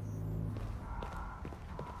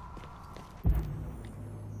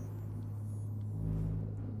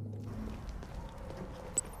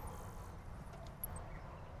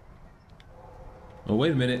 Oh,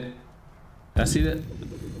 wait a minute. Did I see that?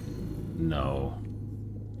 No.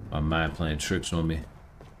 My mind playing tricks on me.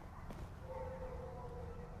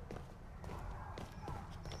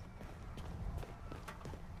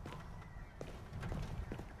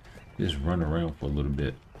 Just run around for a little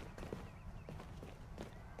bit.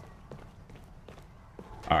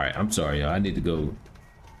 Alright, I'm sorry, y'all. I need to go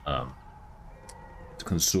to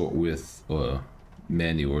consort with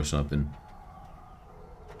Manny or something.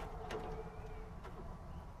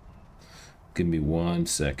 Give me 1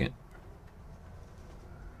 second.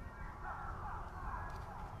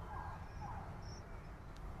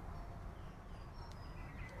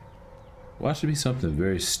 Why should be something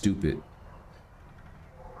very stupid?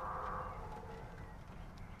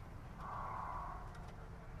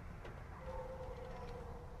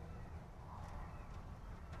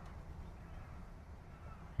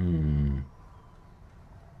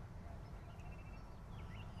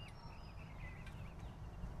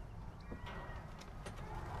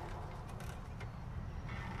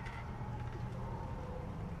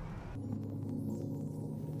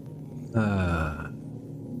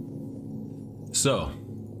 So,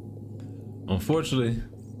 unfortunately,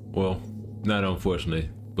 well, not unfortunately,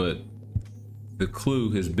 but the clue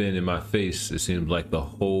has been in my face, it seems like the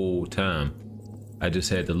whole time. I just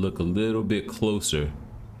had to look a little bit closer,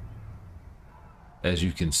 as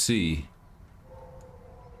you can see,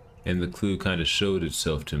 and the clue kind of showed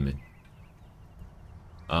itself to me.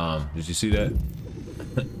 Did you see that?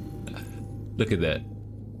 Look at that.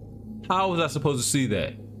 How was I supposed to see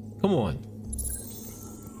that? Come on.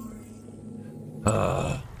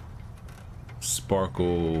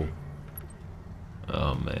 Sparkle.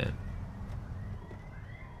 Oh man.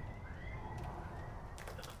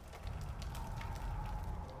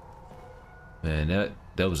 Man,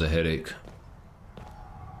 that was a headache.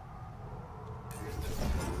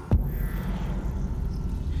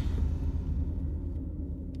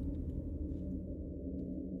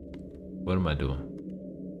 What am I doing?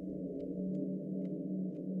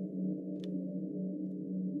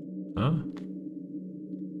 Huh?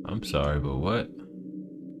 I'm sorry, but what?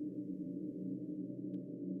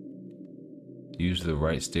 Use the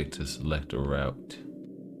right stick to select a route.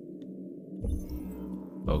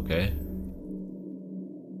 Okay.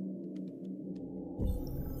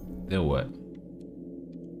 Then what?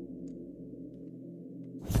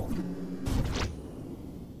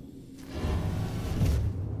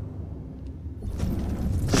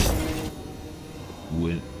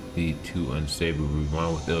 Wouldn't be too unstable.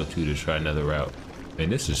 Rewind with L2 to try another route. Man,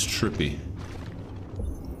 this is trippy.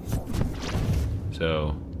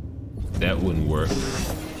 So that wouldn't work.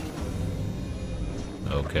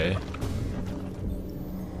 Okay.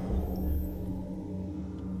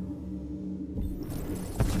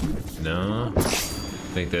 No. I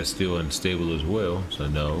think that's still unstable as well, so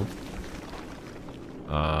no.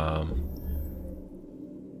 Huh.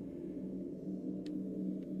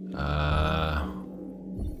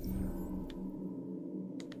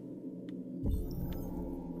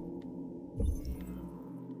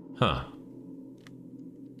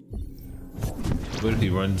 What if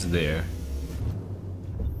he runs there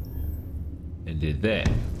and did that?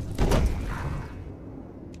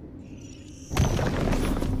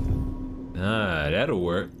 Ah, that'll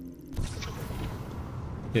work.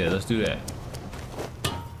 Yeah, let's do that.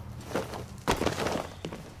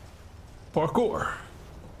 Parkour.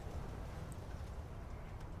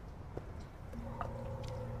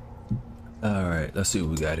 All right, let's see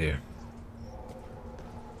what we got here.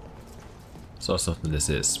 Saw something that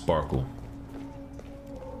says sparkle.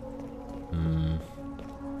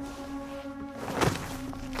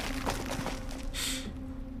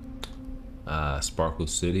 Sparkle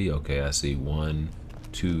City. Okay, I see 1,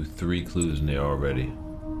 2, 3 clues in there already.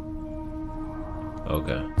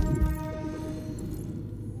 Okay.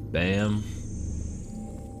 Bam.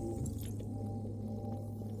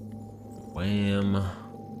 Wham.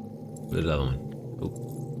 Where's the other one? Oh.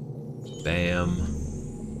 Bam.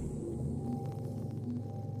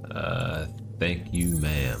 Thank you,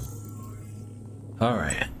 ma'am. All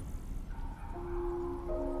right.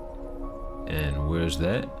 And where's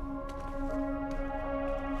that?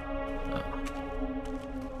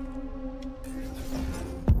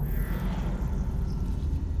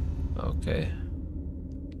 Okay.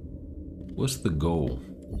 What's the goal?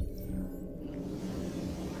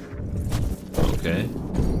 Okay.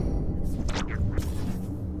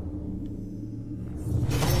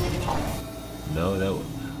 No, that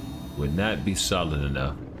would not be solid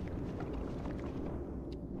enough.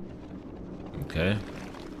 Okay.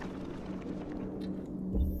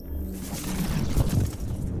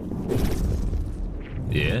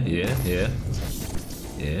 Yeah.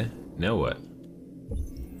 Now what?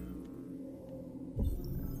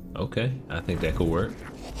 Okay, I think that could work.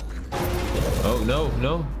 Oh,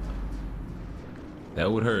 no.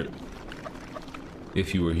 That would hurt.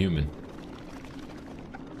 If you were human.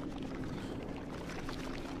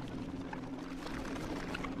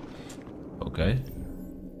 Okay.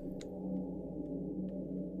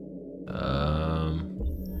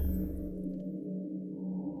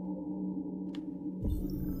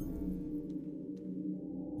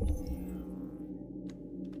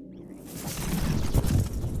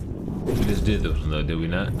 We just did those, though, did we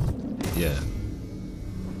not? Yeah.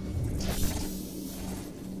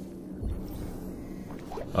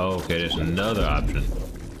 Oh, okay, there's another option.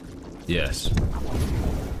 Yes.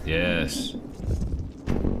 Yes.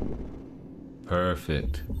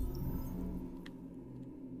 Perfect.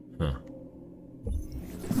 Huh.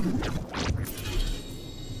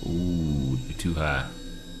 Ooh, you're too high.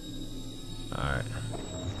 Alright.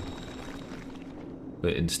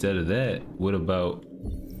 But instead of that, what about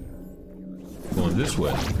going this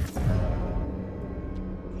way?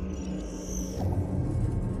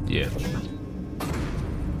 Yeah.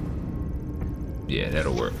 Yeah,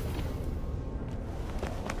 that'll work.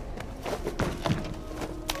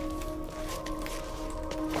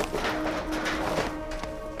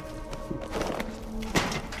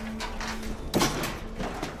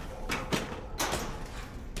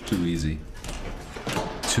 Too easy.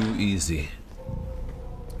 Too easy.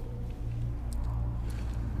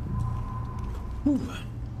 Whew.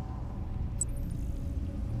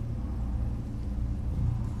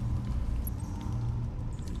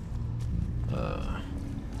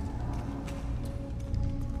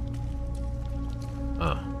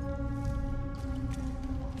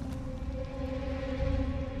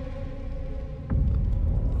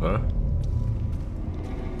 Huh?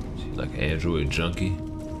 She's like an android junkie.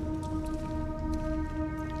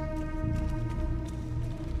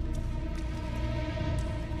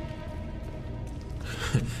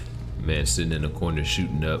 Man sitting in the corner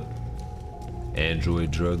shooting up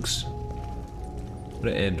android drugs.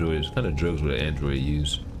 What kind of drugs would an android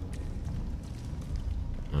use?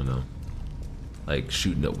 I don't know. Like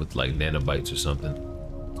shooting up with like nanobites or something.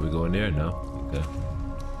 Can we go in there? No? Okay.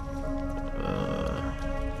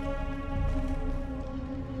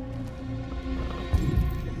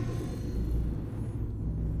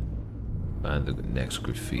 Find the next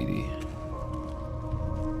graffiti.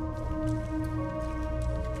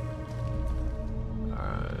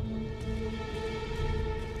 Alright.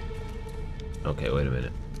 Okay, wait a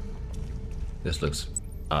minute. This looks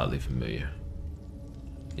oddly familiar.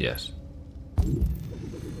 Yes.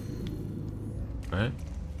 Right?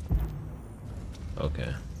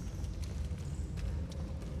 Okay.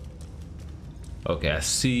 Okay, I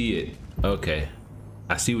see it. Okay.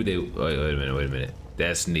 I see what they... Wait a minute.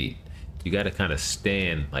 That's neat. You gotta kind of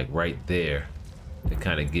stand like right there to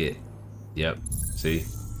kind of get... Yep. See?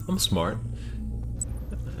 I'm smart.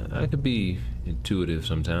 I could be intuitive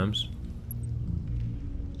sometimes.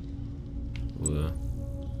 Well...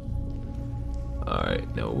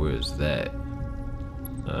 Alright, now where's that?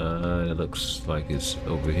 It looks like it's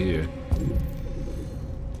over here.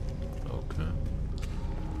 Okay.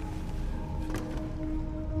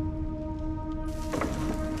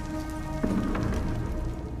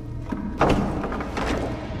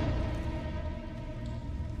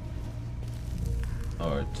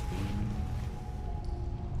 Alright.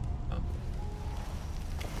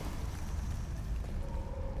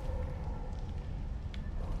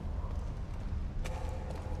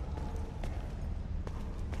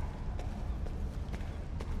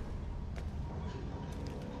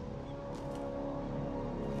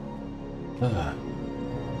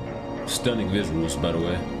 Stunning visuals, by the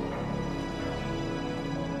way.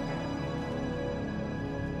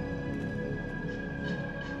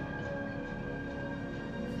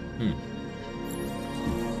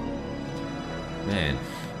 Man.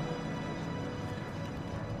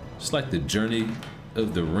 It's like the journey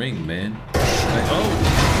of the ring, man. Like, oh!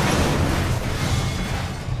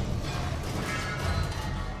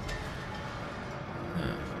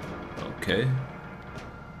 Okay.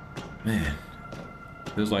 Man.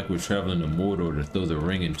 Feels like we're traveling to Mordor to throw the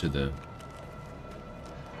ring into the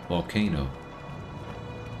volcano.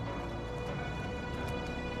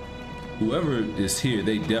 Whoever is here,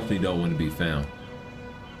 they definitely don't want to be found.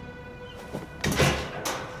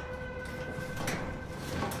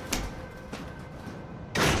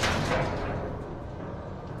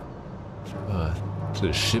 To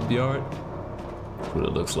the shipyard? That's what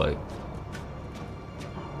it looks like.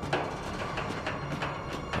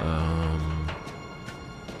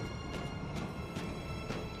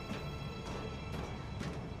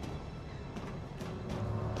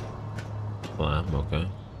 Climb, okay.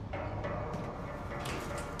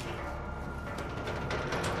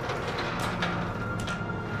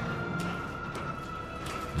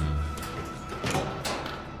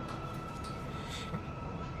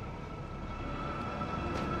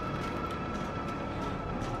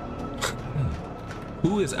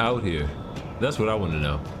 Who is out here? That's what I want to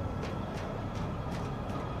know.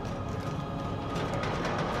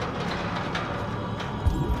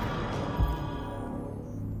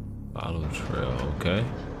 Follow trail, okay.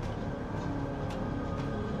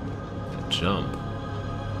 Jump.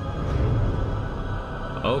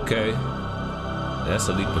 Okay. That's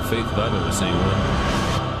a leap of faith if I've ever seen one.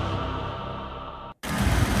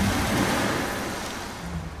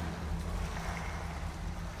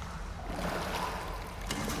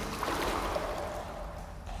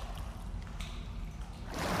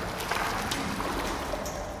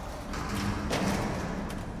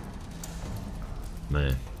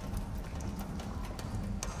 Man.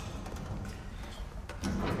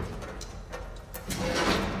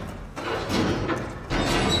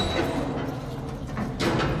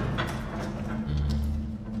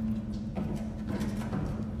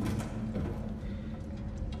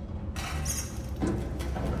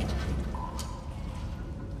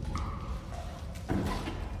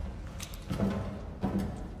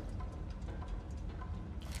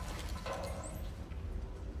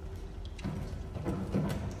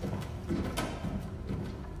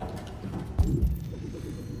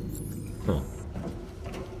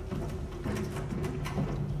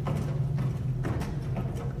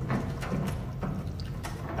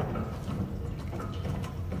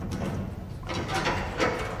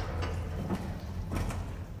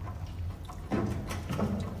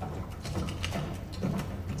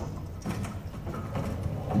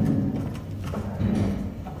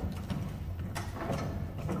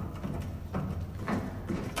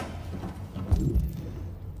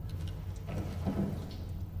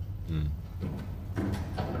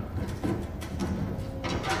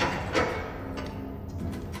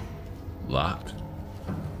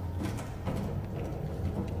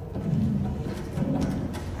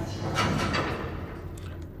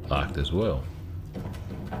 locked as well.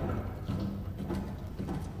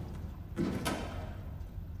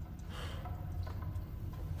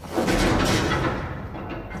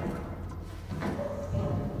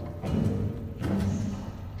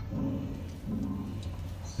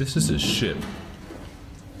 This is a ship.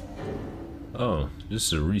 Oh, this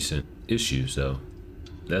is a recent issue, so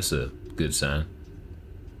that's a good sign.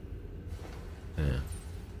 Yeah.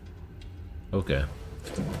 Okay.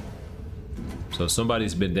 So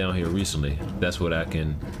somebody's been down here recently. That's what I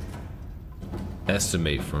can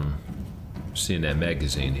estimate from seeing that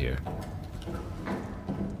magazine here.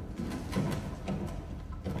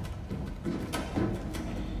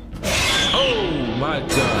 Oh my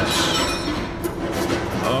gosh.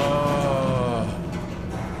 Oh,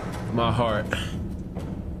 my heart.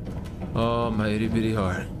 Oh, my itty bitty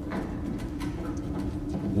heart.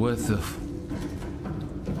 What the f—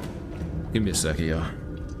 Give me a second, y'all.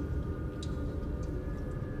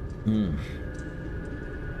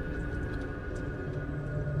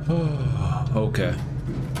 Oh, okay.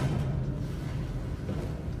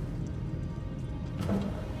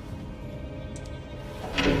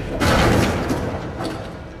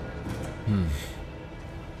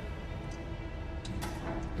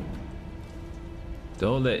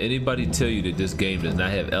 Don't let anybody tell you that this game does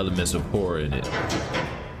not have elements of horror in it.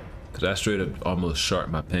 Cause I straight up almost sharped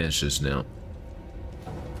my pants just now.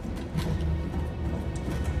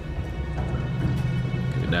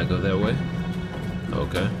 Can we not go that way?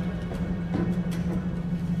 Okay.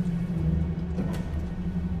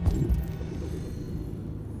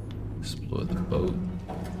 Explore the boat.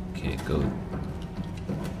 Can't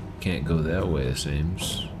go that way, it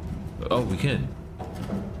seems. Oh, we can.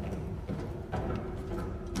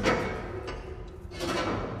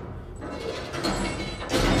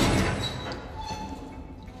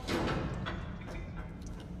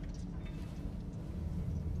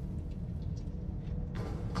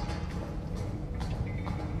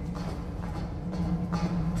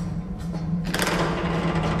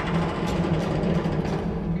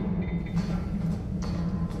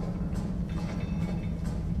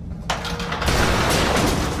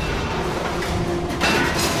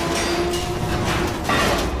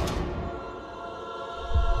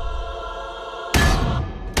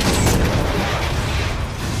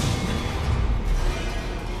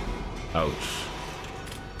 Ouch.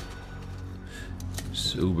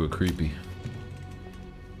 It's uber creepy.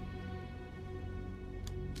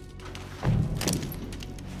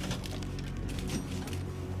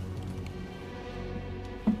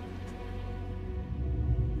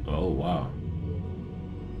 Oh, wow.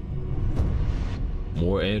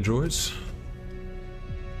 More androids?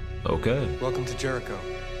 Okay. Welcome to Jericho.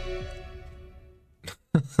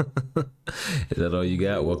 Is that all you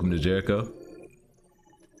got? Welcome to Jericho?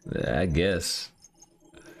 I guess.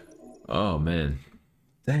 Oh man,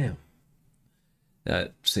 damn.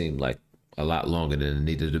 That seemed like a lot longer than it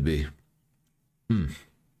needed to be.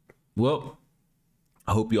 Well,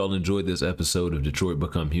 I hope you all enjoyed this episode of Detroit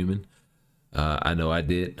Become Human. I know I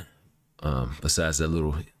did. Besides that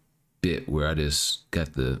little bit where I just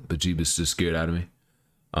got the bejeebus just scared out of me.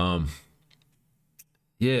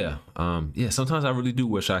 Yeah. Sometimes I really do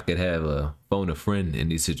wish I could have phone a friend in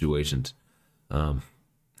these situations.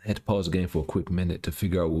 I had to pause the game for a quick minute to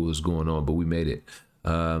figure out what was going on, but we made it.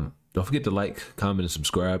 Don't forget to like, comment, and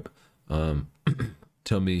subscribe.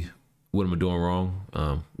 Tell me what am I doing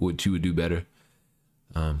wrong, what you would do better.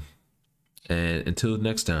 And until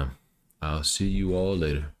next time, I'll see you all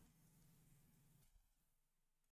later.